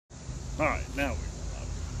Alright, now we're going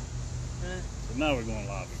live. So now we're going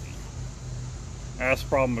live again. That's the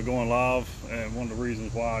problem with going live, and one of the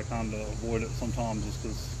reasons why I kind of avoid it sometimes is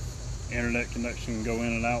because internet connection can go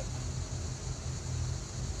in and out.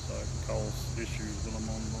 So it can cause issues when I'm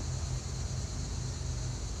on the,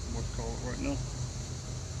 what to call it right now,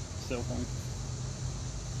 cell phone.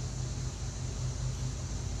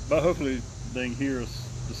 But hopefully they can hear us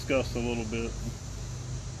discuss a little bit.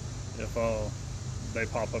 If they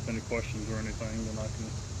pop up any questions or anything, then I can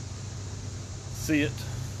see it.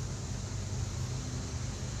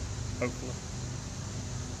 Hopefully.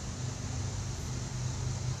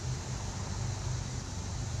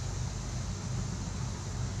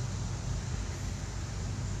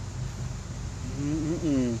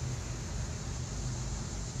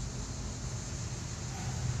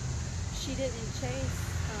 She didn't chase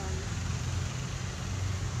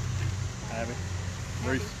Abby. Abby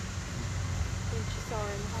Reese. when she saw her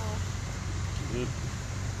in the hall. She did.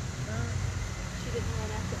 She didn't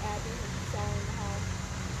run after Abby when she saw her in the hall.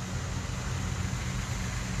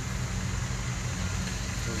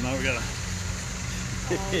 So now we gotta.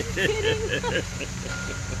 Oh, you're kidding?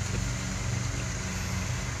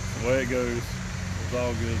 The way it goes. It's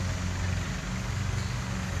all good.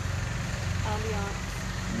 Ambiance.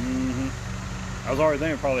 I was already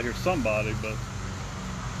thinking probably hear somebody, but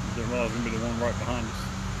didn't realize it was gonna be the one right behind us.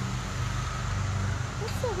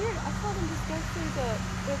 That's so weird. I saw them just go through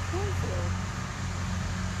the cornfield.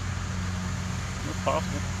 That's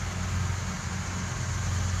possible.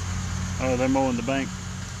 Oh, they're mowing the bank.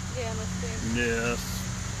 Yeah, must be. Yes.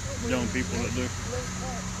 Young people that do.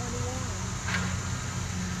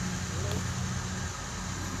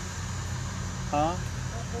 Huh?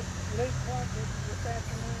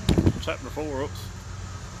 Chapter 4, oops.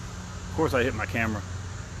 Of course I hit my camera.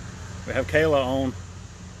 We have Kayla on.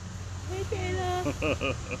 Hey,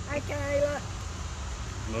 Kayla. Hi, Kayla. I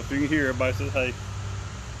don't know if you can hear, everybody says hey.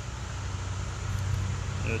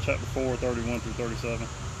 Yeah, chapter 4, 31 through 37.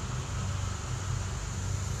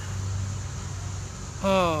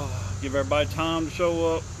 Oh, give everybody time to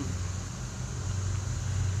show up.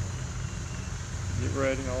 Get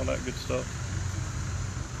ready, all that good stuff.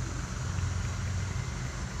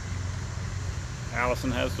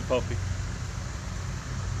 Allison has the puppy.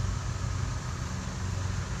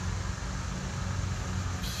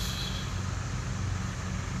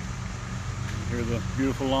 You hear the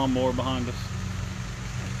beautiful lawnmower behind us.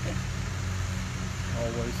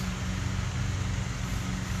 Always.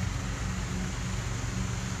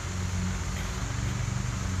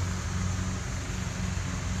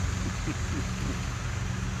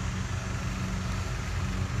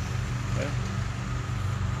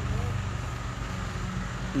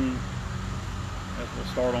 Guess we'll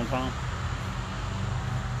start on time.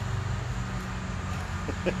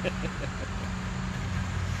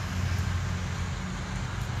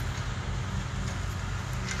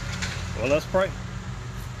 Well, let's pray.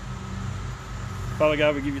 Father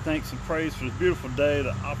God, we give you thanks and praise for this beautiful day,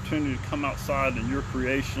 the opportunity to come outside in your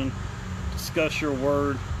creation, discuss your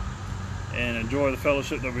word, and enjoy the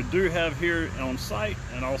fellowship that we do have here on site,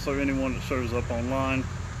 and also anyone that shows up online.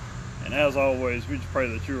 And as always, we just pray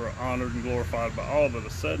that you are honored and glorified by all that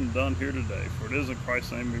is said and done here today. For it is in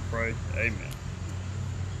Christ's name we pray. Amen.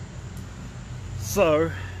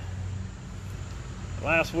 So,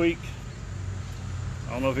 last week,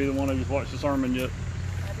 I don't know if either one of you watched the sermon yet.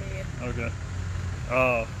 I did.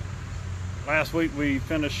 Okay. Last week we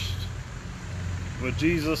finished with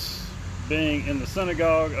Jesus being in the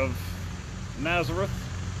synagogue of Nazareth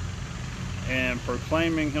and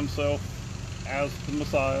proclaiming himself as the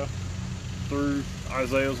Messiah through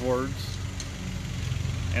Isaiah's words.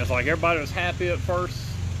 And it's like everybody was happy at first,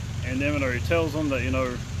 and then when he tells them that,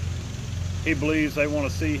 he believes they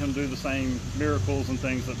want to see him do the same miracles and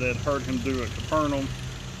things that they'd heard him do at Capernaum,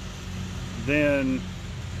 then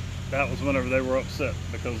that was whenever they were upset,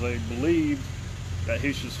 because they believed that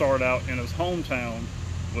he should start out in his hometown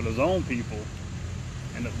with his own people,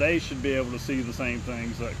 and that they should be able to see the same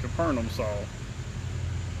things that Capernaum saw.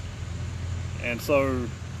 And so,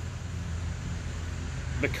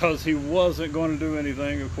 because he wasn't going to do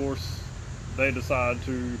anything, of course, they decided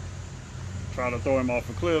to try to throw him off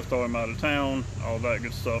a cliff, throw him out of town, all that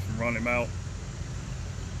good stuff, and run him out.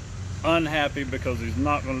 Unhappy because he's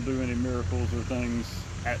not going to do any miracles or things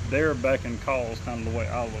at their beck and call, is kind of the way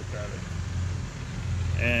I looked at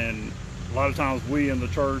it. And a lot of times we in the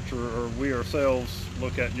church, or we ourselves,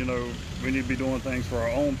 look at, we need to be doing things for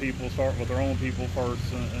our own people, start with our own people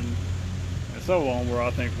first, and so on, where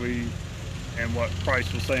I think and what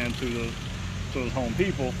Christ was saying to his home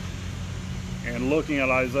people, and looking at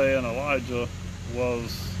Isaiah and Elijah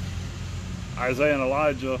was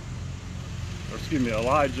Elijah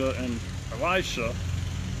and Elisha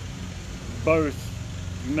both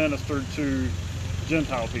ministered to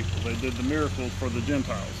Gentile people. They did the miracles for the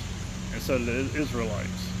Gentiles instead of the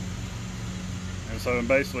Israelites. And so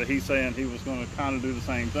basically he's saying he was going to kind of do the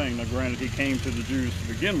same thing. Now granted, he came to the Jews to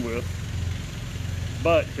begin with,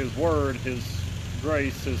 but his word, his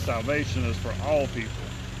grace, his salvation is for all people.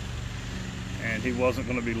 And he wasn't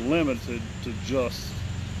going to be limited to just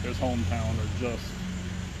his hometown or just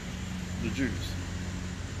the Jews.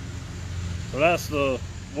 So that's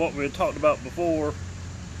what we had talked about before.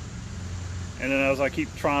 And then as I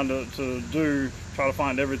keep trying to try to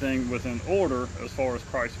find everything within order as far as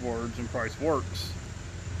Christ's words and Christ's works.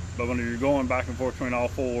 But when you're going back and forth between all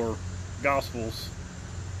four Gospels,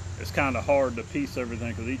 it's kind of hard to piece everything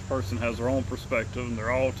because each person has their own perspective and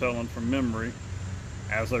they're all telling from memory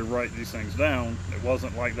as they write these things down. It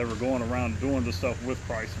wasn't like they were going around doing the stuff with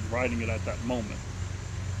Christ and writing it at that moment.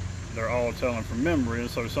 They're all telling from memory, and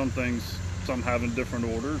so some have in different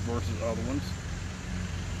orders versus other ones.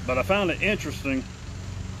 But I found it interesting,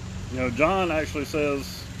 you know, John actually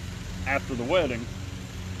says after the wedding,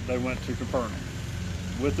 they went to Capernaum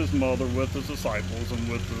with his mother, with his disciples, and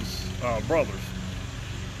with his brothers.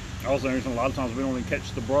 Also, a lot of times we don't even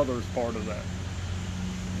catch the brothers part of that.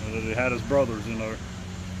 You know, that he had his brothers, you know.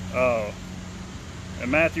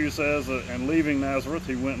 And Matthew says that, and leaving Nazareth,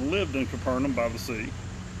 he went and lived in Capernaum by the sea.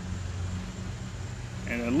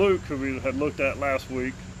 And in Luke, who we had looked at last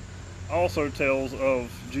week, also tells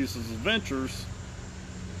of Jesus' adventures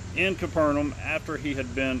in Capernaum after he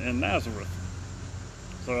had been in Nazareth.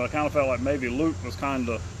 So I kind of felt like maybe Luke was kind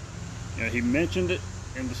of, you know, he mentioned it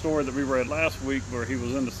in the story that we read last week where he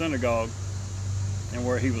was in the synagogue and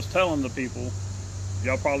where he was telling the people,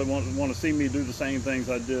 y'all probably want to see me do the same things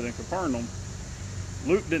I did in Capernaum.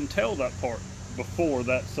 Luke didn't tell that part before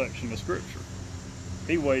that section of scripture.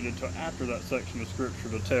 He waited till after that section of scripture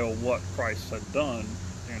to tell what Christ had done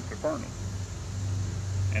in Capernaum.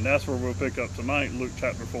 And that's where we'll pick up tonight, Luke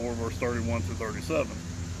chapter 4, verse 31 through 37.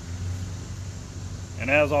 And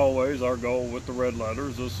as always, our goal with the red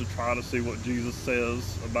letters is to try to see what Jesus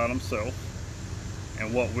says about himself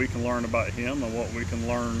and what we can learn about him and what we can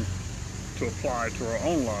learn to apply to our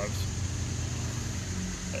own lives.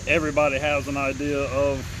 Everybody has an idea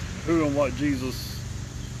of who and what Jesus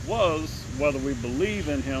was, whether we believe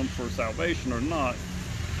in him for salvation or not.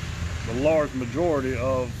 The large majority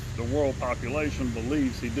of the world population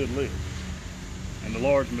believes he did live, and the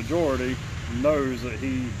large majority knows that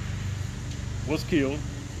he was killed.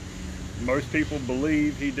 Most people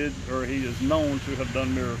believe he did, or he is known to have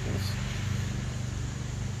done miracles.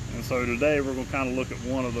 And so today we're going to kind of look at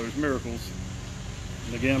one of those miracles.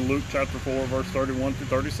 And again, Luke chapter 4, verse 31 through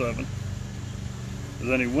 37.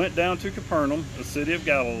 Then he went down to Capernaum, a city of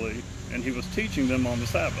Galilee, and he was teaching them on the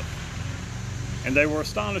Sabbath. And they were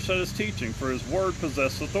astonished at his teaching, for his word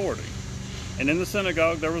possessed authority. And in the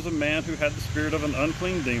synagogue there was a man who had the spirit of an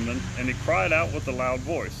unclean demon, and he cried out with a loud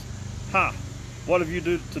voice, "Ha! What have you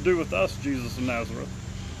to do with us, Jesus of Nazareth?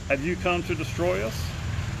 Have you come to destroy us?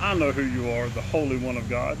 I know who you are, the Holy One of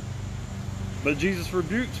God." But Jesus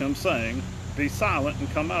rebuked him, saying, "Be silent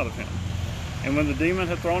and come out of him." And when the demon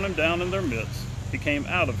had thrown him down in their midst, he came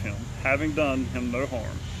out of him, having done him no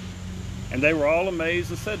harm. And they were all amazed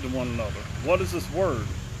and said to one another, "What is this word?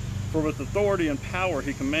 For with authority and power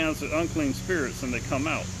he commands the unclean spirits, and they come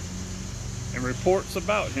out." And reports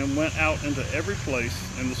about him went out into every place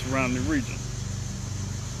in the surrounding region.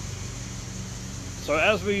 So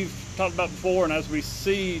as we've talked about before, and as we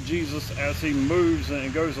see Jesus as he moves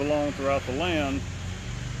and goes along throughout the land,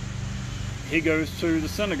 he goes to the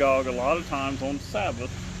synagogue a lot of times on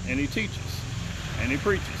Sabbath, and he teaches and he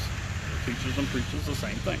preaches. He teaches and preaches the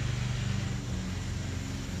same thing.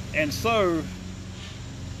 And so,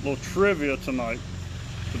 a little trivia tonight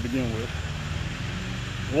to begin with.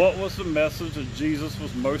 What was the message that Jesus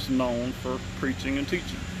was most known for preaching and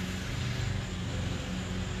teaching?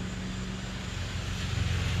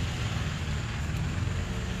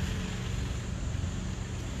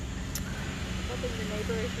 Loving your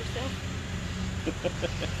neighbor as yourself.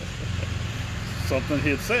 Something he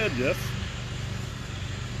had said, yes.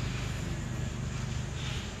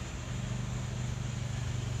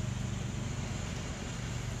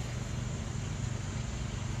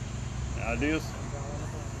 Ideas?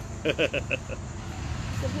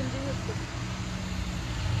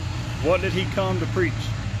 What did he come to preach?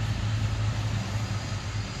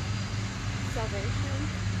 Salvation,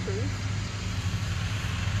 truth.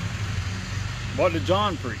 What did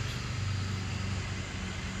John preach?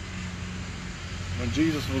 When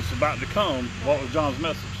Jesus was about to come, what was John's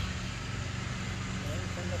message?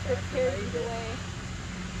 prepared you the way.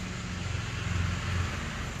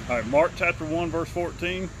 All right, Mark chapter 1, verse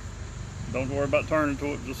 14. Don't worry about turning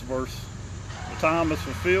to it, just a verse. The time is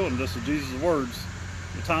fulfilled, and this is Jesus' words.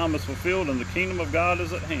 The time is fulfilled, and the kingdom of God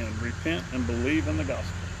is at hand. Repent and believe in the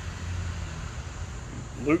gospel.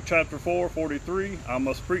 Luke chapter 4, 43. I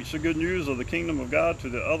must preach the good news of the kingdom of God to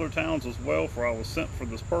the other towns as well, for I was sent for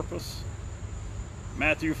this purpose.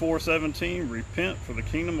 Matthew 4:17. Repent, for the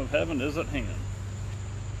kingdom of heaven is at hand.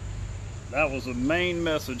 That was the main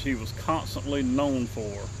message he was constantly known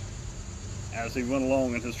for as he went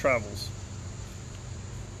along in his travels.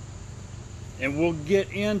 And we'll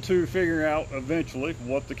get into figuring out eventually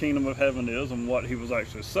what the kingdom of heaven is and what he was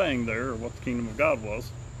actually saying there, or what the kingdom of God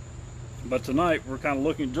was. But tonight we're kind of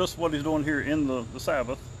looking at just what he's doing here in the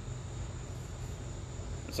Sabbath.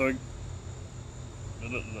 So,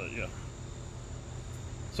 yeah.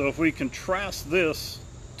 So if we contrast this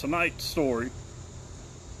tonight's story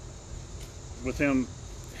with him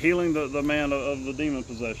healing the man of the demon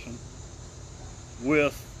possession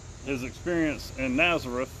with his experience in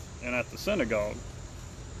Nazareth and at the synagogue,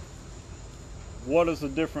 what is the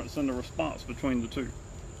difference in the response between the two?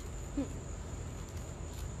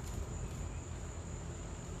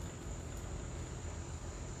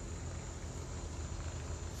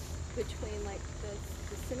 Between like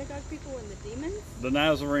the synagogue people and the demons? The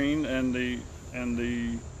Nazarene and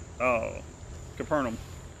the Capernaum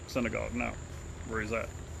synagogue now, where he's at.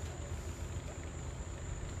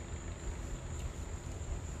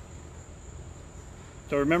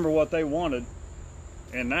 So remember what they wanted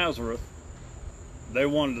in Nazareth. They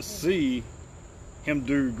wanted to see him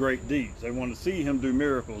do great deeds. They wanted to see him do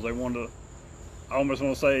miracles. They wanted to, I almost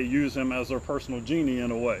want to say, use him as their personal genie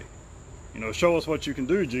in a way. You know, show us what you can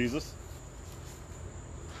do, Jesus.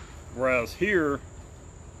 Whereas here,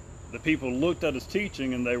 the people looked at his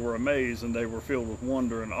teaching and they were amazed and they were filled with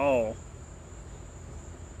wonder and awe.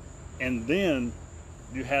 And then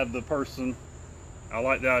you had the person, I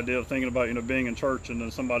like the idea of thinking about, you know, being in church and then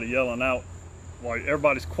somebody yelling out while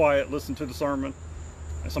everybody's quiet, listening to the sermon,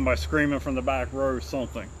 and somebody screaming from the back row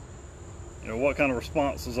something. You know, what kind of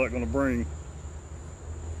response is that going to bring?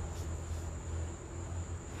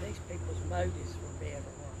 These people's motives were better,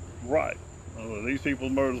 weren't they? Right. These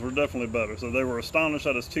people's motives were definitely better. So they were astonished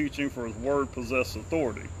at his teaching, for his word possessed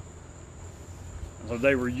authority. And so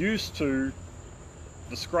they were used to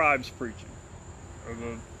the scribes preaching, or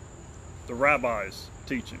the rabbis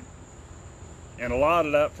teaching. And a lot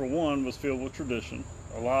of that, for one, was filled with tradition.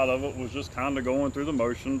 A lot of it was just kind of going through the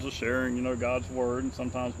motions of sharing, you know, God's word. And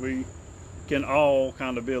sometimes we can all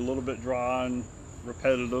kind of be a little bit dry and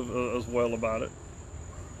repetitive as well about it.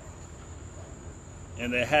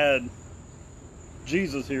 And they had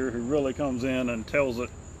Jesus here, who really comes in and tells it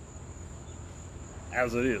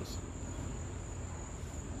as it is.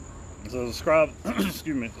 So the scribes,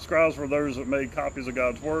 excuse me, the scribes were those that made copies of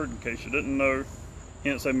God's word, in case you didn't know.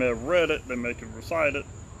 Hence, they may have read it, they may have recited it,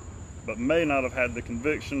 but may not have had the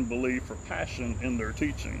conviction, belief, or passion in their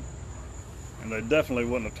teaching. And they definitely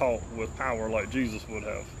wouldn't have taught with power like Jesus would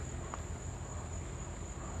have.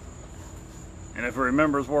 And if we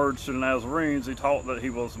remember his words to the Nazarenes, he taught that he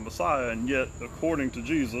was the Messiah, and yet, according to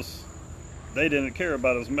Jesus, they didn't care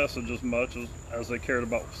about his message as much as they cared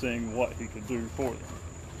about seeing what he could do for them.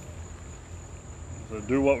 So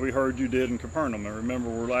do what we heard you did in Capernaum. And remember,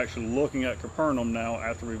 we're actually looking at Capernaum now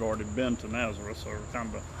after we've already been to Nazareth, so we're kind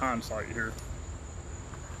of a hindsight here.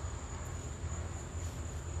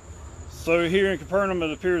 So here in Capernaum,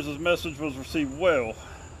 it appears his message was received well.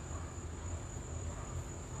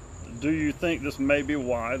 Do you think this may be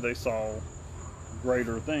why they saw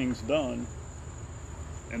greater things done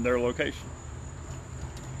in their location?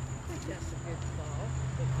 I think that's a good thought,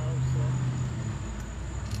 because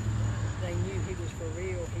they knew he was for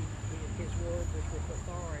real. His word was with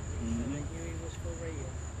authority, so they knew he was for real.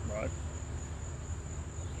 Right.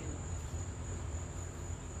 And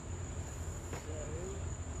so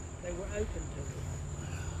they were open to it.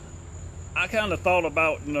 I kind of thought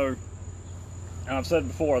about, you know, and I've said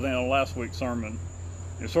before, I think on last week's sermon,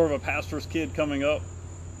 you're sort of a pastor's kid coming up.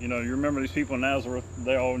 You know, you remember these people in Nazareth,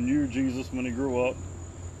 they all knew Jesus when he grew up.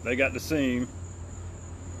 They got to see him.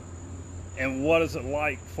 And what is it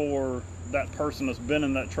like for that person that's been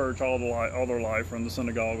in that church all their life, or in the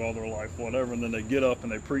synagogue all their life, whatever, and then they get up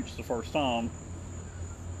and they preach the first time?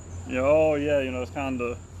 You know, oh yeah, you know, it's kind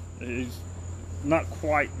of, he's not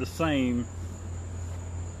quite the same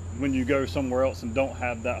when you go somewhere else and don't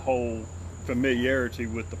have that whole familiarity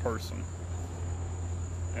with the person.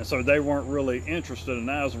 And so they weren't really interested in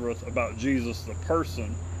Nazareth about Jesus the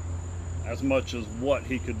person as much as what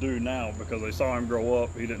he could do now, because they saw him grow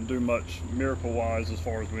up. He didn't do much miracle-wise as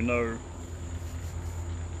far as we know.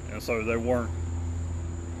 And so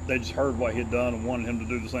they just heard what he'd done and wanted him to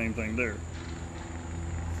do the same thing there.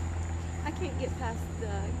 I can't get past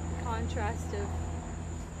the contrast of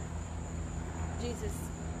Jesus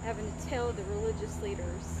having to tell the religious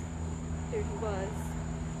leaders who he was,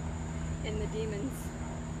 and the demons.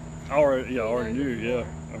 Already knew, yeah.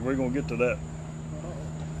 And we're going to get to that.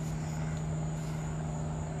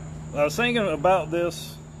 I was thinking about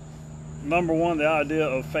this. Number one, the idea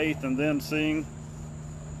of faith and then seeing.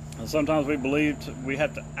 And sometimes we believe we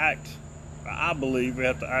have to act. I believe we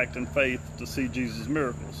have to act in faith to see Jesus'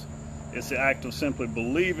 miracles. It's the act of simply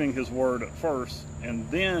believing his word at first, and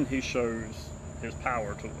then he shows his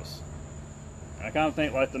power to us. And I kind of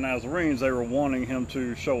think like the Nazarenes, they were wanting him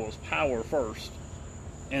to show us power first,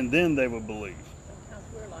 and then they would believe. Sometimes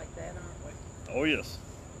we're like that, aren't we? Oh, yes.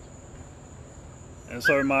 And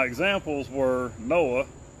so my examples were Noah,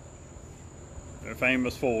 they're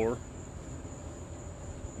famous for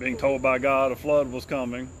being told by God a flood was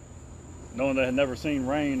coming, knowing they had never seen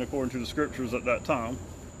rain according to the scriptures at that time,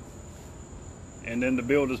 and then to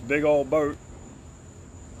build this big old boat,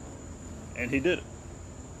 and he did it.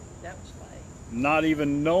 That was faith. Not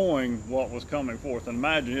even knowing what was coming forth. And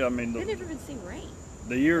imagine, I mean, They'd never even seen rain.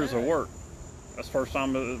 The years of work. That's the first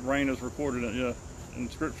time that rain is recorded in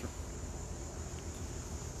scripture.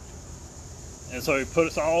 And so he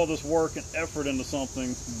puts all this work and effort into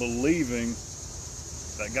something, believing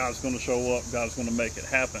that God's going to show up, God's going to make it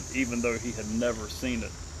happen, even though he had never seen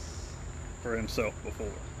it for himself before.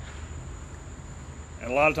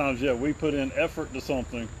 And a lot of times, we put in effort to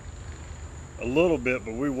something a little bit,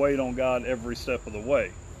 but we wait on God every step of the way.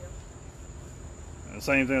 Yep. And the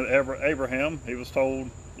same thing with Abraham. He was told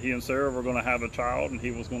he and Sarah were going to have a child, and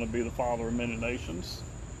he was going to be the father of many nations,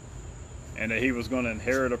 and that he was going to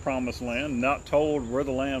inherit a promised land. Not told where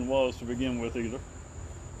the land was to begin with either.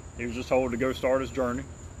 He was just told to go start his journey,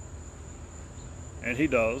 and he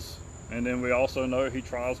does. And then we also know he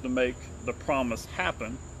tries to make the promise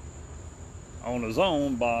happen on his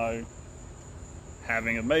own by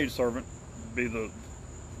having a maidservant be the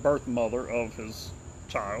birth mother of his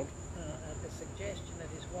child. At the suggestion of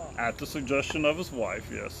his wife. At the suggestion of his wife,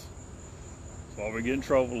 yes. That's why we get in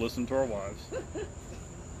trouble, listen to our wives.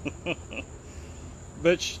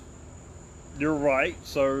 But you're right,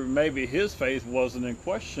 so maybe his faith wasn't in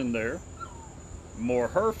question there, more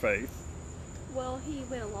her faith. Well, he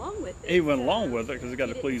went along with it. He went along with it because he got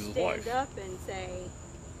to please his wife. Stand up and say,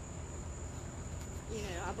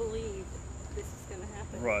 I believe this is going to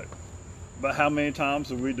happen. Right. But how many times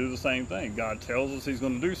do we do the same thing? God tells us he's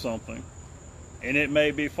going to do something, and it may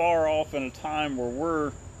be far off in a time where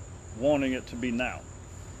we're wanting it to be now.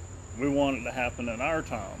 We want it to happen in our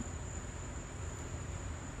time.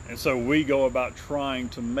 And so we go about trying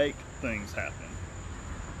to make things happen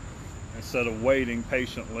instead of waiting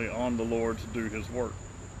patiently on the Lord to do his work,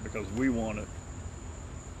 because we want it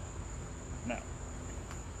now.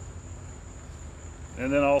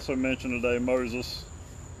 And then also mentioned today Moses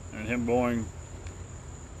and him going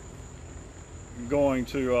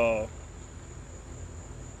to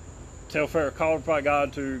tell Pharaoh, called by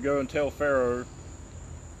God to go and tell Pharaoh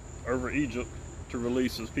over Egypt to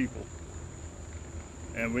release his people.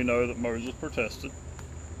 And we know that Moses protested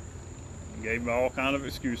and gave him all kind of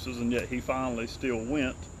excuses, and yet he finally still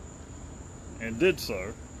went and did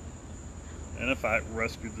so, and in fact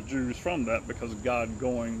rescued the Jews from that because of God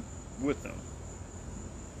going with them,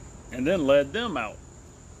 and then led them out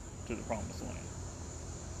to the promised land.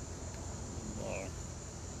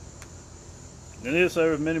 And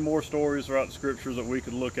there's many more stories throughout the scriptures that we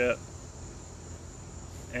could look at.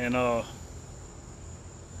 And hey,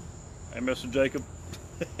 Mr. Jacob.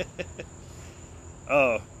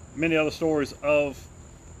 Many other stories of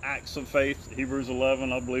acts of faith. Hebrews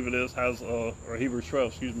 11, I believe it is, or Hebrews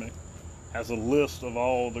 12, excuse me, has a list of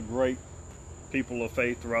all the great people of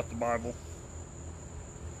faith throughout the Bible.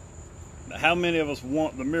 Now, how many of us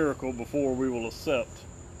want the miracle before we will accept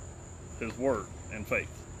his word in faith?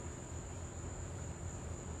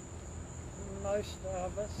 Most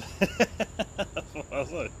of us. That's what I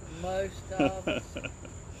say. Most of us.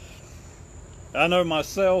 I know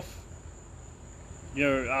myself,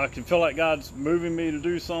 I can feel like God's moving me to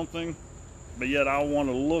do something, but yet I want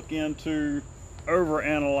to look into,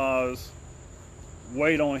 overanalyze,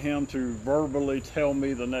 wait on him to verbally tell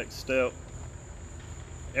me the next step,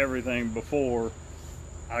 everything before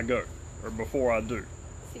I go, or before I do.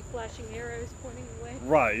 See flashing arrows pointing away?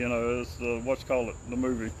 Right, it's the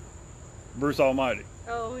movie, Bruce Almighty.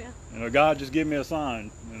 Oh, yeah. God, just give me a sign.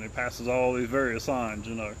 And he passes all these various signs,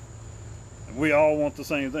 We all want the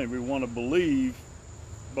same thing. We want to believe,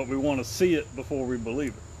 but we want to see it before we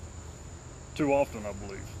believe it. Too often, I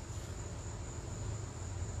believe.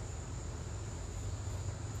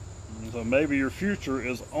 And so maybe your future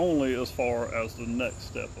is only as far as the next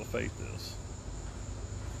step of faith is.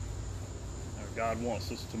 Now, God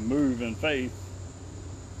wants us to move in faith,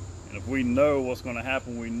 and if we know what's going to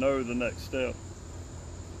happen, we know the next step.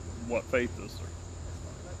 What faith is there? That's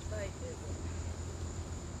not much faith, is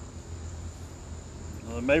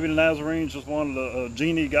it? Maybe the Nazarenes just wanted a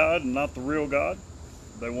genie God and not the real God.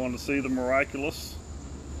 They wanted to see the miraculous,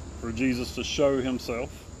 for Jesus to show himself.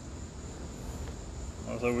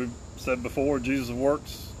 As we've said before, Jesus'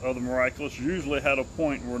 works of the miraculous usually had a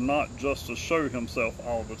point where not just to show himself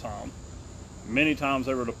all the time. Many times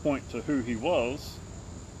they were to point to who he was,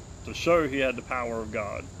 to show he had the power of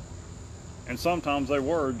God. And sometimes they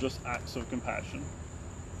were just acts of compassion.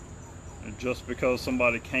 And just because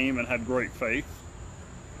somebody came and had great faith,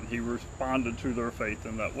 and he responded to their faith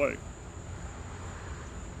in that way.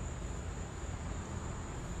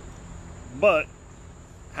 But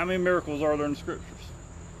how many miracles are there in the scriptures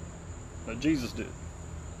that Jesus did?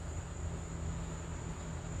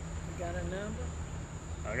 You got a number?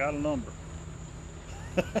 I got a number.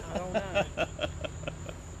 I don't know.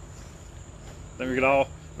 Then we could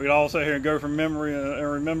all sit here and go from memory and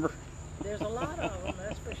remember. There's a lot of them,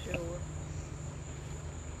 that's for sure.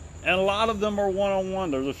 And a lot of them are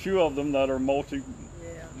one-on-one. There's a few of them that are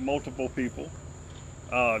multiple people.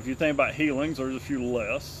 If you think about healings, there's a few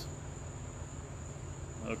less.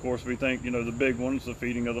 Of course, we think, the big ones, the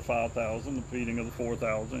feeding of the 5,000, the feeding of the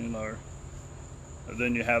 4,000, And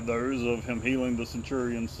then you have those of him healing the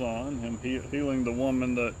centurion's son, him healing the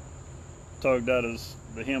woman that tugged at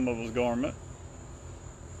the hem of his garment,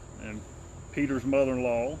 and Peter's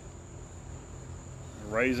mother-in-law,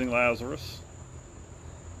 raising Lazarus.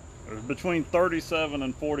 There's between 37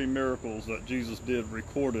 and 40 miracles that Jesus did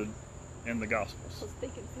recorded in the Gospels. I was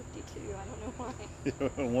thinking 52, I don't know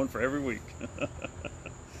why. One for every week.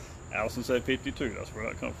 Allison said 52, that's where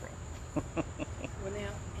that comes from. Well,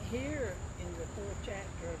 now, here in the 4th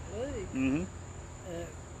chapter of Luke,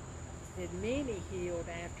 said many healed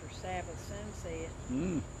after Sabbath sunset.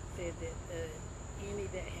 Said that any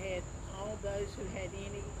that had, all those who had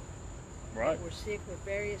any that were sick with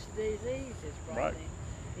various diseases brought them.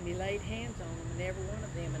 And he laid hands on them, and every one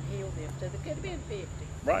of them, and healed them. So there could have been 50.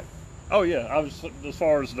 Right. Oh yeah. I was, as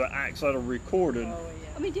far as the acts that are recorded. Oh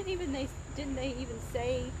yeah. I mean, didn't they even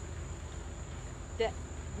say that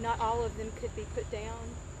not all of them could be put down?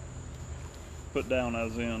 Put down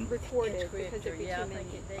as in Recorded, because there'd be too many.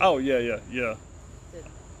 Oh yeah.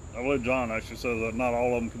 I believe John actually says that not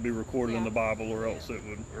all of them could be recorded in the Bible, or else it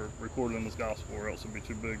would, or recorded in this gospel, or else it'd be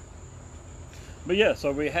too big. But yeah,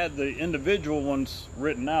 so we had the individual ones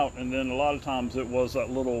written out, and then a lot of times it was that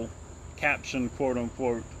little caption, quote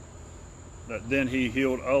unquote, that then he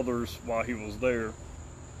healed others while he was there.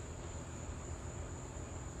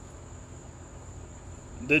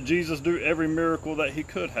 Did Jesus do every miracle that he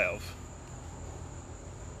could have?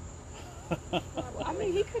 I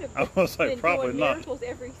mean, he could have I was say, been probably doing not. miracles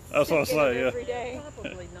every That's what I say, yeah. every day.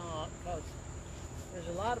 Probably not, because there's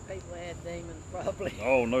a lot of people that had demons, probably.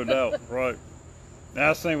 Oh, no doubt, right. Now, I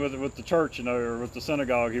was saying with the church, or with the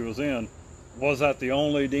synagogue he was in, was that the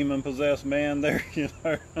only demon-possessed man there,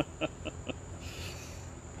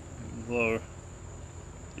 So,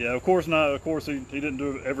 yeah, of course not. Of course, he didn't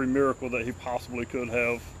do every miracle that he possibly could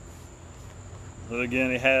have. But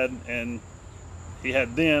again, he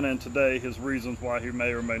had then and today his reasons why he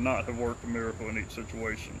may or may not have worked a miracle in each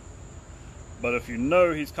situation. But if you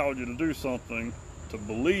know he's called you to do something, to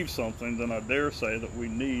believe something, then I dare say that we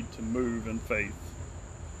need to move in faith,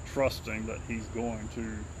 trusting that he's going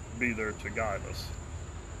to be there to guide us.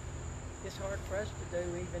 It's hard for us to do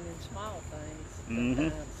even in small things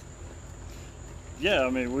sometimes. Yeah, I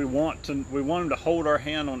mean, we want him to hold our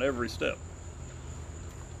hand on every step.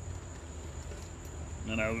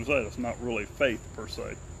 And as I said, it's not really faith per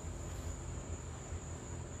se.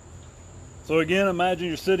 So again, imagine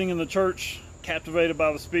you're sitting in the church, captivated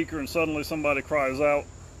by the speaker, and suddenly somebody cries out,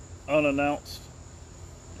 unannounced.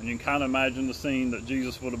 And you can kind of imagine the scene that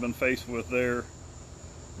Jesus would have been faced with there.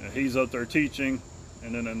 He's up there teaching,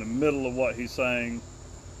 and then in the middle of what he's saying,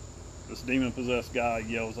 this demon-possessed guy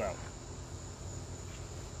yells out.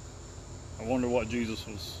 I wonder what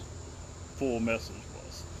Jesus' full message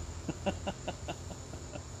was.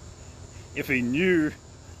 If he knew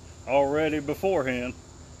already beforehand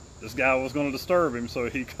this guy was going to disturb him, so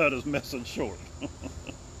he cut his message short. He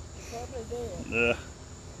probably did. Yeah.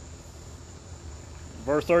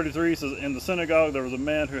 Verse 33 says, in the synagogue there was a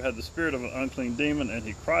man who had the spirit of an unclean demon, and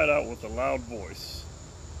he cried out with a loud voice.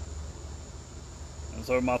 And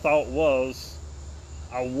so my thought was,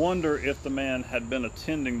 I wonder if the man had been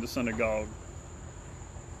attending the synagogue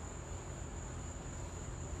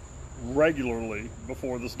regularly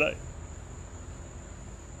before this day.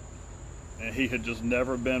 And he had just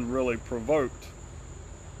never been really provoked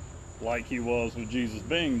like he was with Jesus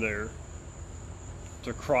being there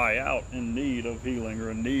to cry out in need of healing or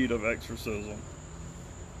in need of exorcism.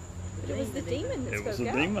 But it was the demon that spoke out. It was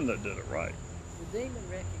the demon that did it, right. The demon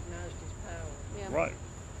recognized his power Yeah. Right.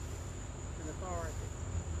 and authority.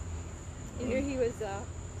 You knew he was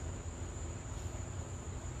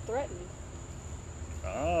threatened.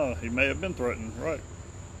 Ah, he may have been threatened, right.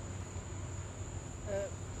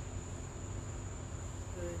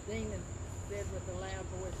 The demon said with a loud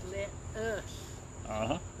voice, let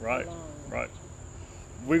us Right, alone. right.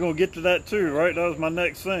 We're going to get to that too, right? That was my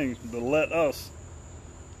next thing, the let us.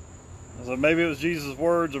 So maybe it was Jesus'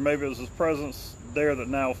 words, or maybe it was his presence there that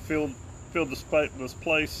now filled this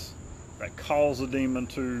place that caused the demon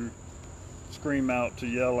to scream out, to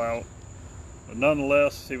yell out. But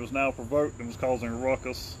nonetheless, he was now provoked and was causing a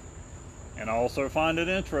ruckus. And I also find it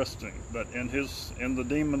interesting that in the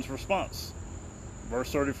demon's response,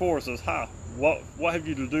 verse 34 says, "Hi, what have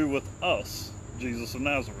you to do with us, Jesus of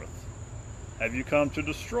Nazareth? Have you come to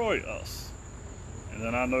destroy us? And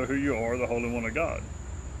then I know who you are, the Holy One of God."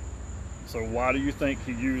 So why do you think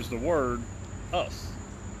he used the word us?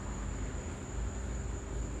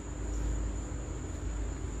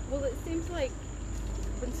 Well, it seems like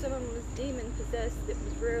when someone was demon possessed, it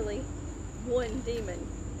was rarely one demon.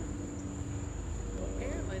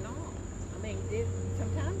 Apparently not. I mean,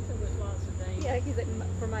 sometimes there was lots of demons. Yeah, he's like,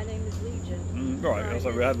 for my name is Legion. Right,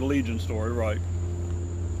 so we had the Legion story, right.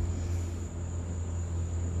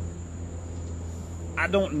 I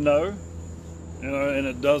don't know, and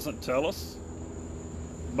it doesn't tell us,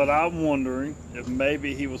 but I'm wondering if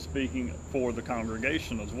maybe he was speaking for the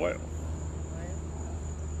congregation as well.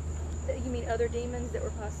 You mean other demons that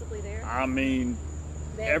were possibly there? I mean,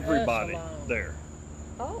 Let everybody us alone. there.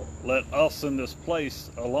 Oh. Let us in this place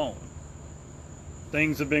alone.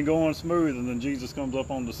 Things have been going smooth, and then Jesus comes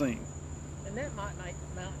up on the scene. And that might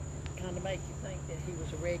kind of make you think that he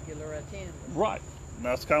was a regular attendant. Right. And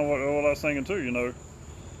that's kind of what I was thinking too,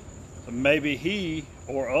 So maybe he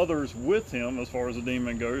or others with him, as far as the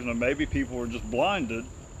demon goes, maybe people were just blinded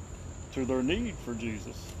to their need for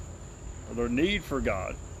Jesus or their need for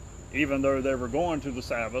God, even though they were going to the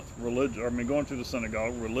Sabbath, going to the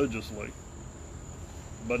synagogue religiously,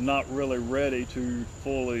 but not really ready to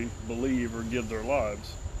fully believe or give their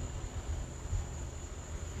lives.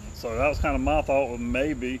 So that was kind of my thought.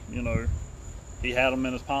 Maybe, he had them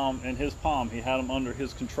in his palm. He had them under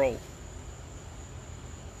his control.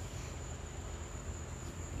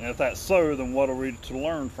 And if that's so, then what are we to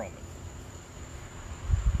learn from it?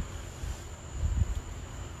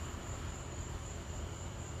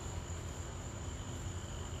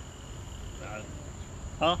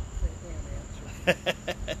 Huh?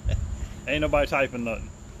 Ain't nobody typing nothing.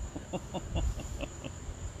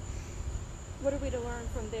 What are we to learn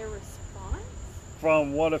from their response?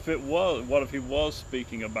 From what if he was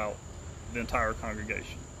speaking about the entire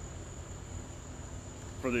congregation?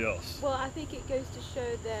 For the us. Well, I think it goes to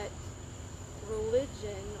show that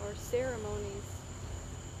religion or ceremonies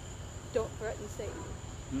don't threaten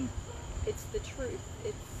Satan. It's the truth.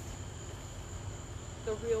 It's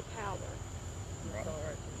the real power.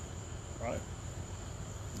 Right.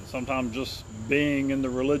 And sometimes just being in the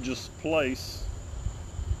religious place,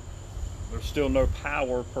 there's still no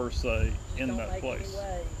power per se in that place.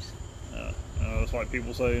 It's like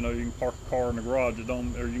people say, you can park a car in the garage,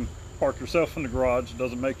 or you can park yourself in the garage, it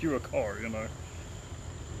doesn't make you a car,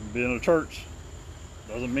 Being a church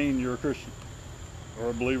doesn't mean you're a Christian or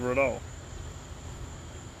a believer at all.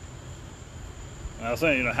 And I was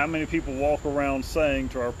saying, how many people walk around saying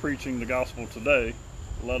to our preaching the gospel today,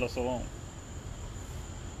 let us alone?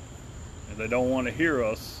 And they don't want to hear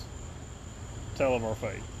us tell of our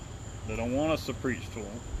faith. They don't want us to preach to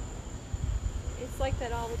them. It's like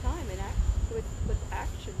that all the time with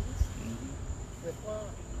actions. Mm-hmm. With what?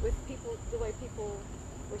 With people, the way people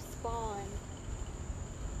respond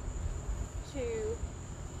to,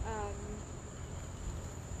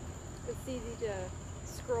 it's easy to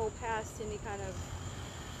scroll past any kind of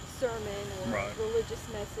sermon or religious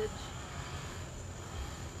message.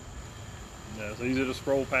 Yeah, it's easy to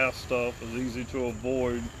scroll past stuff. It's easy to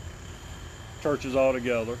avoid churches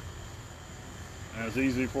altogether. And it's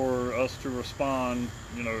easy for us to respond,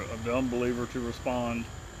 the unbeliever to respond,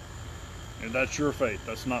 that's your faith,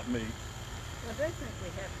 that's not me. I do think we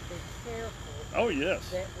have to be careful Oh, yes.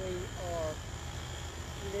 that we are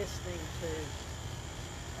listening to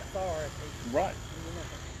authority. Right. You know,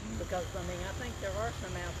 because I mean, I think there are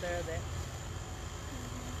some out there that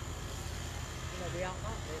we ought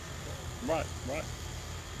not listen to. Right, right.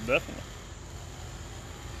 Definitely.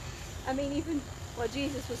 I mean, even while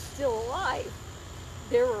Jesus was still alive,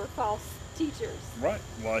 there were false teachers. Right.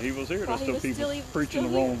 While he was here, While there's he still was people still preaching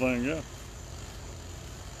still the wrong here. thing, yeah.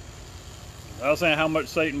 I was saying how much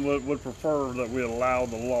Satan would prefer that we allow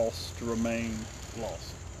the lost to remain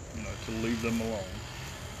lost, to leave them alone.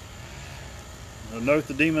 Note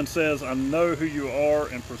the demon says, I know who you are,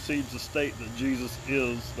 and proceeds to state that Jesus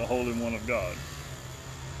is the Holy One of God.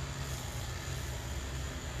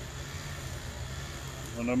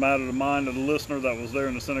 And no matter the mind of the listener that was there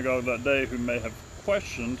in the synagogue that day who may have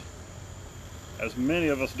questioned, as many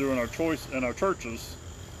of us do in our churches,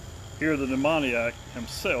 here the demoniac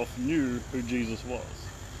himself knew who Jesus was.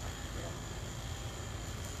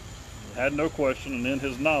 He had no question, and in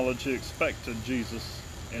his knowledge he expected Jesus,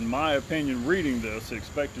 in my opinion, reading this, he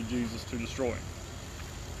expected Jesus to destroy him.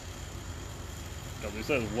 Because he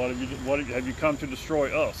says, have you come to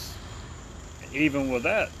destroy us? Even with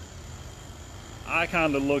that, I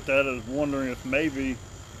kind of looked at it as wondering if maybe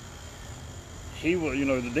he will,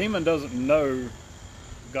 the demon doesn't know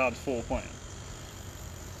God's full plan.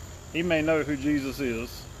 He may know who Jesus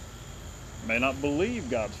is, may not believe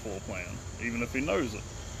God's full plan, even if he knows it.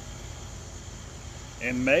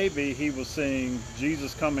 And maybe he was seeing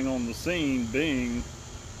Jesus coming on the scene being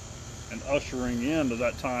and ushering into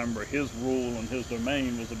that time where his rule and his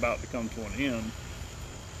domain was about to come to an end.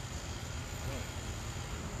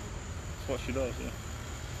 That's what she does, yeah.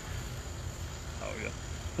 Oh,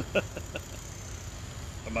 yeah.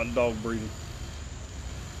 How about the dog breathing?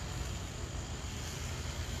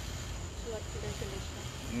 She likes the air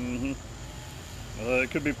conditioner.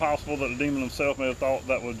 It could be possible that the demon himself may have thought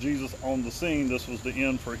that with Jesus on the scene, this was the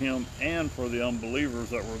end for him and for the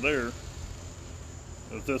unbelievers that were there.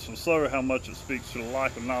 If this was so, how much it speaks to the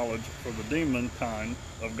lack of knowledge for the demon kind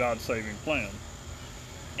of God's saving plan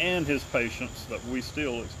and his patience that we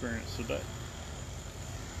still experience today.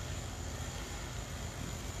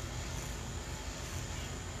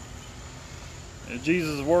 And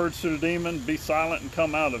Jesus' words to the demon, be silent and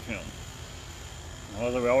come out of him.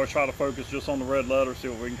 Well, we always try to focus just on the red letter, see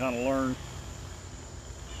what we can kind of learn.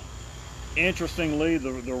 Interestingly,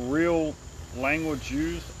 the real language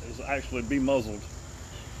used is actually be muzzled.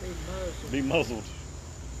 Be muzzled. Be muzzled.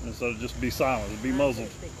 Instead of just be silent, be muzzled.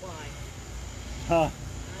 Just be quiet. Huh?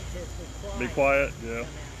 Just be quiet. Be quiet, yeah.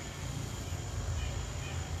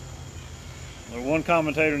 Well, one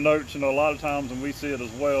commentator notes, a lot of times, and we see it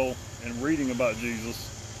as well in reading about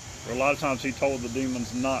Jesus, where a lot of times he told the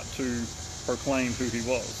demons not to proclaim who he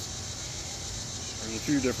was. There's a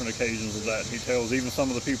few different occasions of that. He tells even some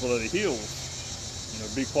of the people that he heals,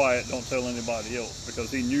 be quiet, don't tell anybody else, because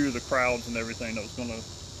he knew the crowds and everything that was going to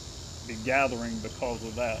be gathering because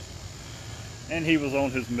of that. And he was on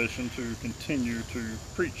his mission to continue to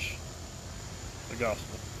preach the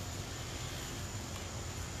gospel.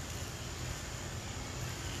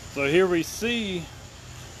 So here we see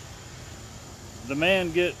the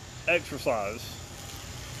man get exorcised.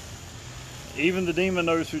 Even the demon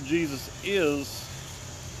knows who Jesus is,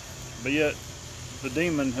 but yet the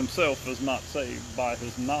demon himself is not saved by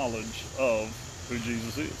his knowledge of who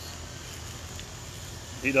Jesus is.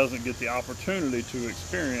 He doesn't get the opportunity to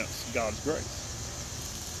experience God's grace.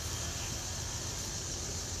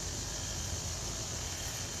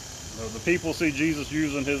 So the people see Jesus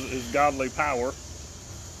using his godly power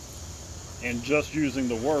and just using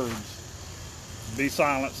the words, be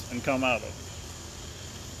silent and come out of it.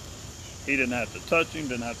 He didn't have to touch him,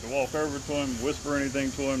 didn't have to walk over to him, whisper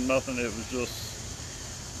anything to him, nothing. It was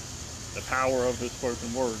just the power of his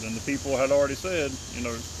spoken word. And the people had already said,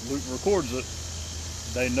 Luke records it,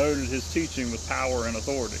 they noted his teaching with power and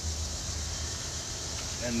authority.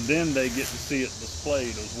 And then they get to see it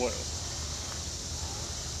displayed as well.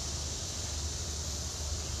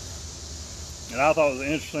 And I thought it was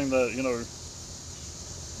interesting that,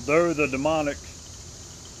 though the demonic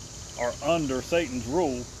are under Satan's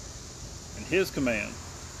rule and his command,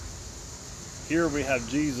 here we have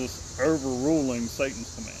Jesus overruling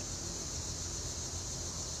Satan's command.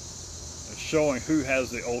 It's showing who has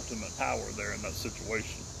the ultimate power there in that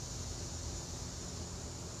situation.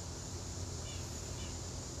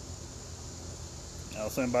 I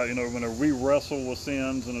was saying about, whenever we wrestle with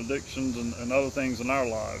sins and addictions and other things in our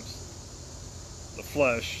lives, the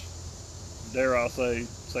flesh, dare I say,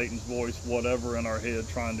 Satan's voice, whatever in our head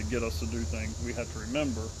trying to get us to do things, we have to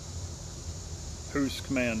remember whose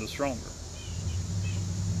command is stronger.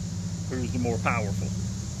 who's the more powerful.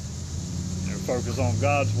 You know, focus on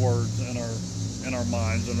God's words in our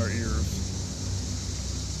minds and our ears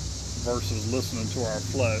versus listening to our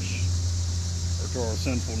flesh or to our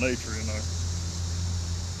sinful nature, you know.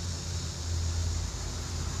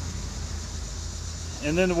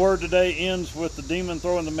 And then the word today ends with the demon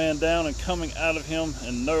throwing the man down and coming out of him,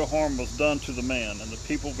 and no harm was done to the man. And the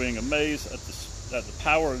people being amazed at the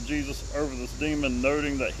power of Jesus over this demon,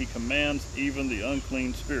 noting that he commands even the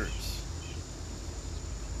unclean spirits.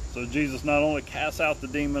 So Jesus not only casts out the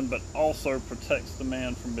demon, but also protects the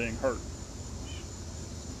man from being hurt.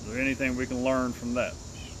 Is there anything we can learn from that?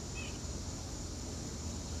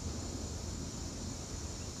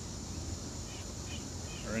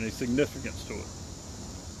 Or any significance to it?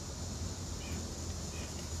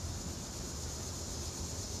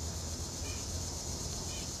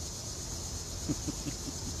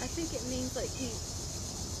 I think it means like he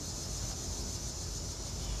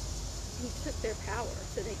took their power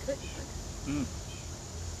so they couldn't hurt him.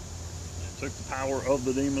 He took the power of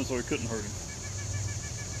the demon so he couldn't hurt him.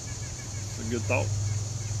 It's a good thought.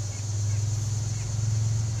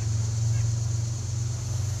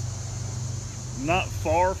 Not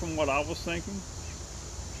far from what I was thinking.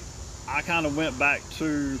 I kind of went back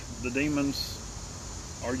to the demons,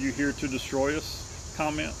 "Are you here to destroy us?"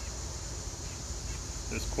 comment.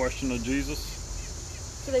 This question of Jesus.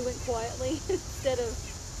 So they went quietly instead of...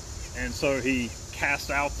 And so he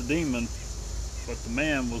cast out the demon, but the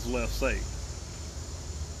man was left saved.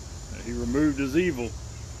 He removed his evil,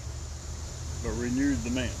 but renewed the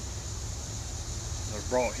man. Or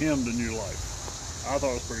brought him to new life. I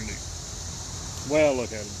thought it was pretty neat. Well,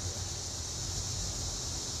 look at him.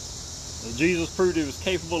 Jesus proved he was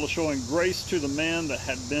capable of showing grace to the man that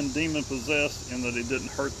had been demon possessed, and that he didn't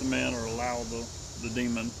hurt the man or allow the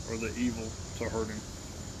demon or the evil to hurt him.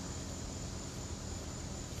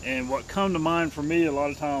 And what come to mind for me a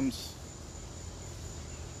lot of times,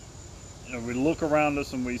 you know, we look around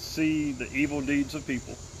us and we see the evil deeds of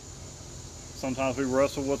people. Sometimes we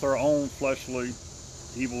wrestle with our own fleshly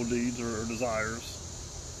evil deeds or desires.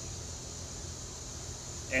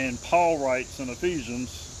 And Paul writes in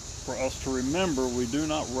Ephesians for us to remember we do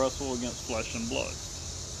not wrestle against flesh and blood.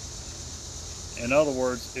 In other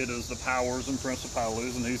words, it is the powers and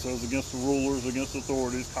principalities, and he says against the rulers, against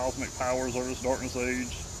authorities, cosmic powers of this darkness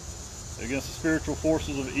age, against the spiritual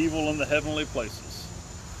forces of evil in the heavenly places.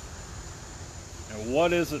 And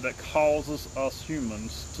what is it that causes us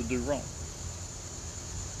humans to do wrong?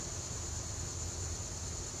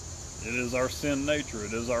 It is our sin nature.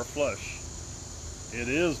 It is our flesh. It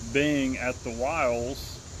is being at the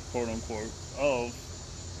wiles, quote unquote, of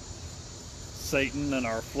Satan and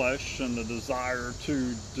our flesh, and the desire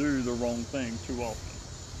to do the wrong thing too often.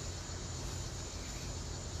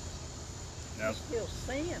 Now, You still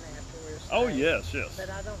sin after we're saved. oh yes, yes. But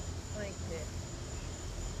I don't think that,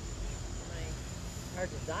 I mean, our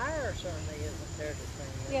desire certainly isn't there to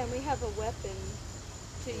sin. Yeah, and we have a weapon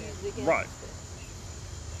to use against Right. it.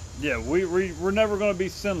 Yeah, we're never going to be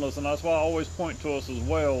sinless, and that's why I always point to us as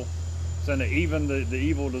well, saying that even the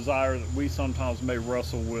evil desire that we sometimes may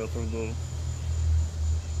wrestle with, or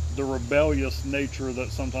the rebellious nature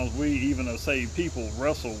that sometimes we, even as saved people,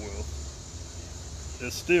 wrestle with,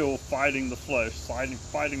 is still fighting the flesh,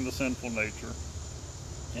 fighting the sinful nature,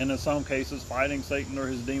 and in some cases fighting Satan or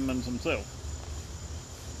his demons himself.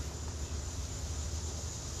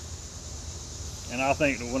 And I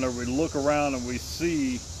think that whenever we look around and we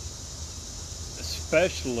see,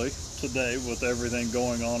 especially today with everything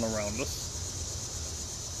going on around us,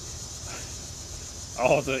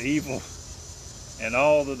 all the evil and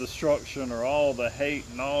all the destruction, or all the hate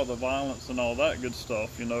and all the violence and all that good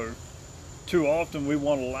stuff, you know, too often we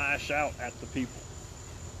want to lash out at the people.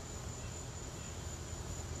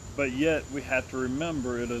 But yet we have to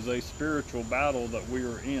remember it is a spiritual battle that we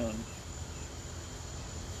are in,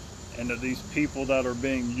 and that these people that are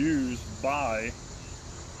being used by,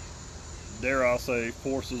 dare I say,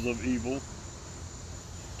 forces of evil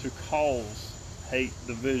to cause hate,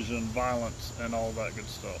 division, violence, and all that good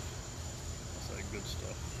stuff. I say good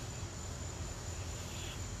stuff.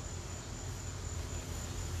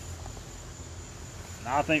 And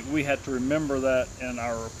I think we have to remember that in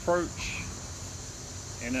our approach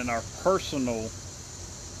and in our personal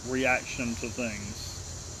reaction to things.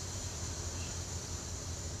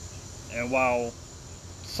 And while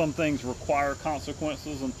some things require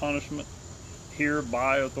consequences and punishment here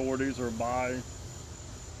by authorities or by,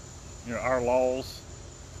 you know, our laws,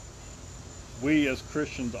 we as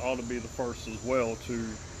Christians ought to be the first as well to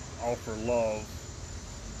offer love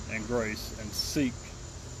and grace and seek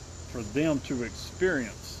for them to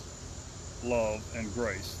experience love, and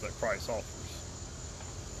grace that Christ offers.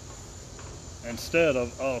 Instead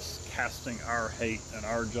of us casting our hate and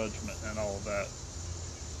our judgment and all of that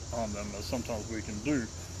on them, as sometimes we can do,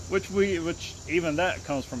 which even that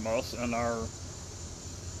comes from us and our,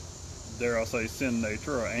 dare I say, sin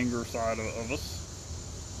nature, or anger side of us,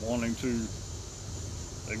 wanting to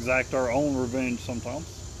exact our own revenge sometimes.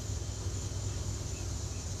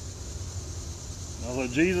 Now, so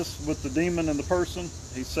Jesus, with the demon in the person,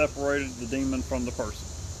 he separated the demon from the person.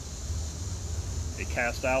 He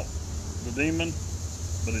cast out the demon,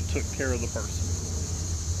 but it took care of the person.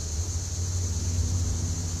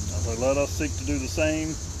 Now, so let us seek to do the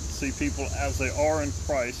same, see people as they are in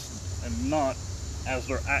Christ and not as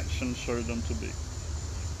their actions show them to be.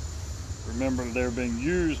 Remember, they're being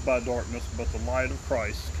used by darkness, but the light of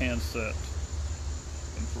Christ can set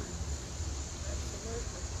them free. Absolutely.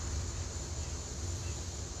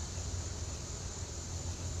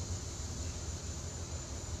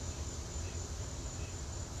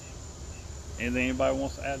 Anything anybody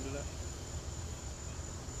wants to add to that?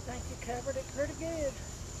 I think you covered it pretty good.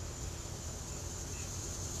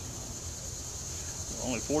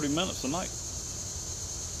 Only 40 minutes tonight.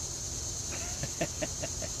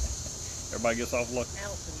 Everybody gets off lucky.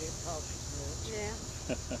 Allison didn't talk as much.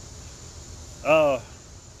 Yeah.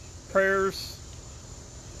 Prayers.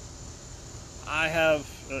 I have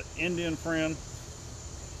an Indian friend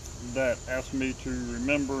that asked me to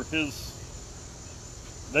remember his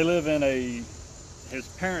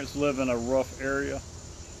parents live in a rough area.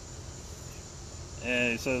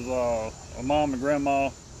 And he says, a mom and grandma,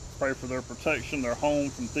 pray for their protection, their home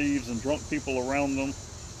from thieves and drunk people around them.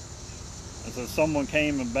 And so someone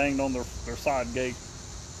came and banged on their side gate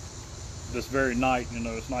this very night.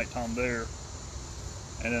 It's nighttime there.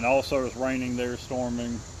 And then also it's raining there,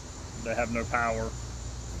 storming. They have no power,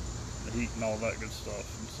 the heat and all that good stuff.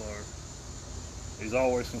 And so he's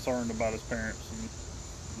always concerned about his parents and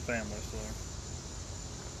family. So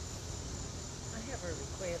I have a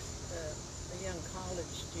request. A young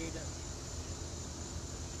college student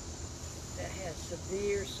that has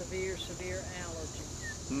severe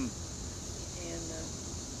allergies. And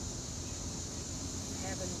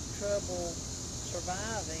having trouble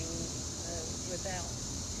surviving without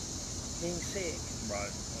being sick. right.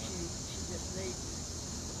 She just needs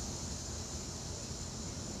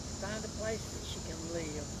to find a place that she can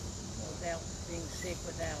live without being sick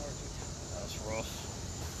with allergies. That's rough.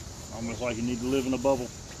 Almost like you need to live in a bubble.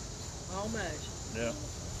 Almost. Yeah.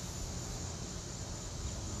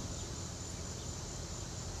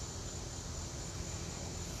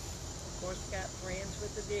 Of course, got friends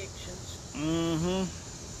with addictions.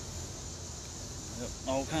 Yep.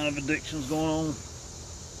 All kind of addictions going on.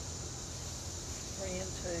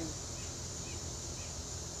 Friends who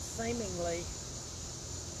seemingly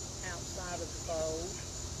outside of the fold.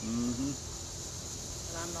 And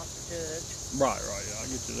I'm not the judge. Right, yeah, I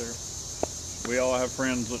get you there. We all have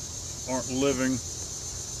friends that aren't living,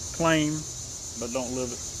 claim, but don't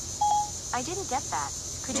live it. I didn't get that.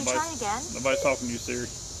 Could you try again? Nobody's talking to you, Siri.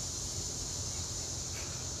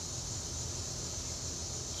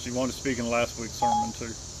 She wanted to speak in last week's sermon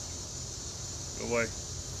too. Go away.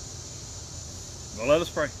 Well, let us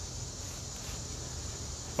pray.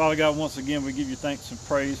 Father God, once again, we give you thanks and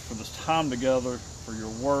praise for this time together, for your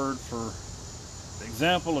word, for the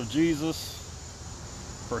example of Jesus,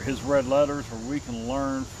 for his red letters, where we can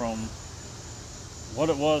learn from what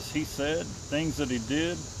it was he said, things that he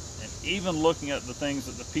did, and even looking at the things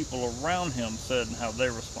that the people around him said and how they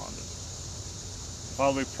responded.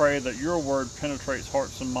 Father, we pray that your word penetrates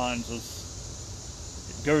hearts and minds as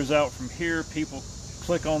it goes out from here. People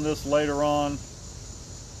click on this later on.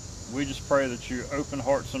 We just pray that you open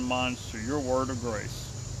hearts and minds to your word of grace.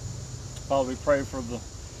 Father, we pray for the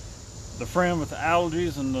friend with the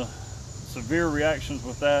allergies and the severe reactions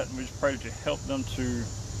with that. And we just pray that you help them to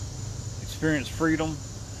experience freedom,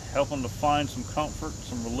 help them to find some comfort,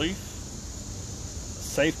 some relief, a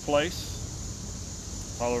safe place.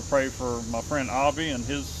 Father, we pray for my friend Abby and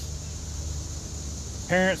his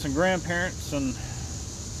parents and grandparents and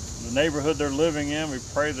the neighborhood they're living in. We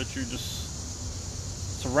pray that you just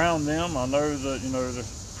surround them. I know that, the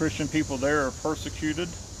Christian people there are persecuted,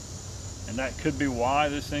 and that could be why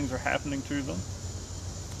these things are happening to them.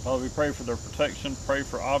 Father, we pray for their protection. Pray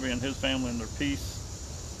for Abby and his family and their peace.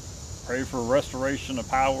 Pray for restoration of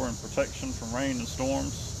power and protection from rain and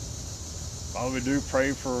storms. Father, we do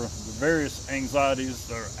pray for the various anxieties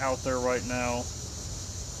that are out there right now,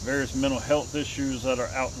 various mental health issues that are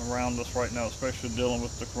out and around us right now, especially dealing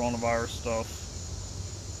with the coronavirus stuff.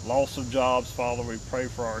 Loss of jobs, Father, we pray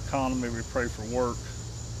for our economy, we pray for work,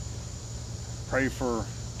 pray for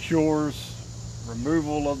cures,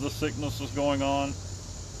 removal of the sickness is going on.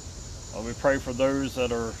 Lord, we pray for those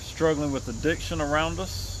that are struggling with addiction around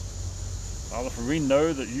us. Father, for we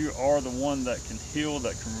know that you are the one that can heal,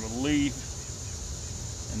 that can relieve,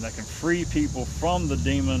 and that can free people from the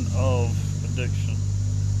demon of addiction.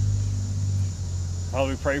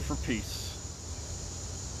 Father, we pray for peace,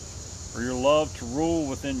 for your love to rule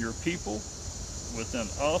within your people, within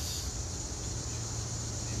us,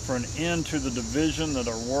 for an end to the division that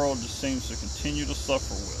our world just seems to continue to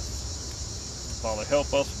suffer with. Father,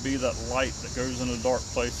 help us be that light that goes into dark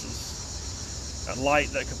places, that light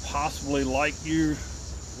that could possibly, like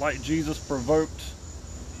Jesus provoked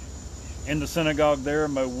in the synagogue there,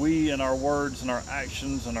 may we in our words and our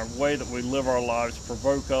actions and our way that we live our lives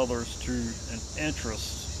provoke others to an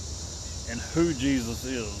interest in who Jesus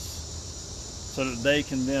is, so that they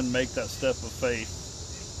can then make that step of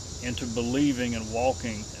faith into believing and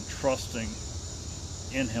walking and trusting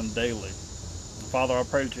in him daily. And Father, I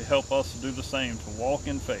pray that you help us to do the same, to walk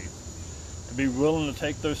in faith, to be willing to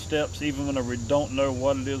take those steps even when we don't know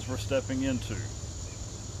what it is we're stepping into,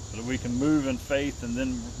 so that we can move in faith and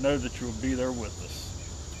then know that you will be there with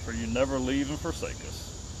us, for you never leave and forsake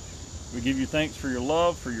us. We give you thanks for your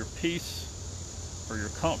love, for your peace, for your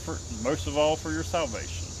comfort, and most of all for your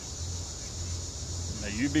salvation.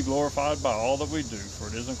 May you be glorified by all that we do, for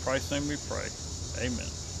it is in Christ's name we pray. Amen.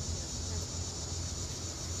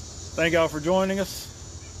 Thank y'all for joining us.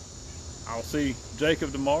 I'll see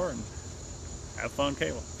Jacob tomorrow, and have fun,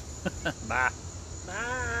 Kayla. Bye.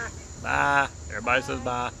 Bye. Bye. Everybody says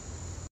bye.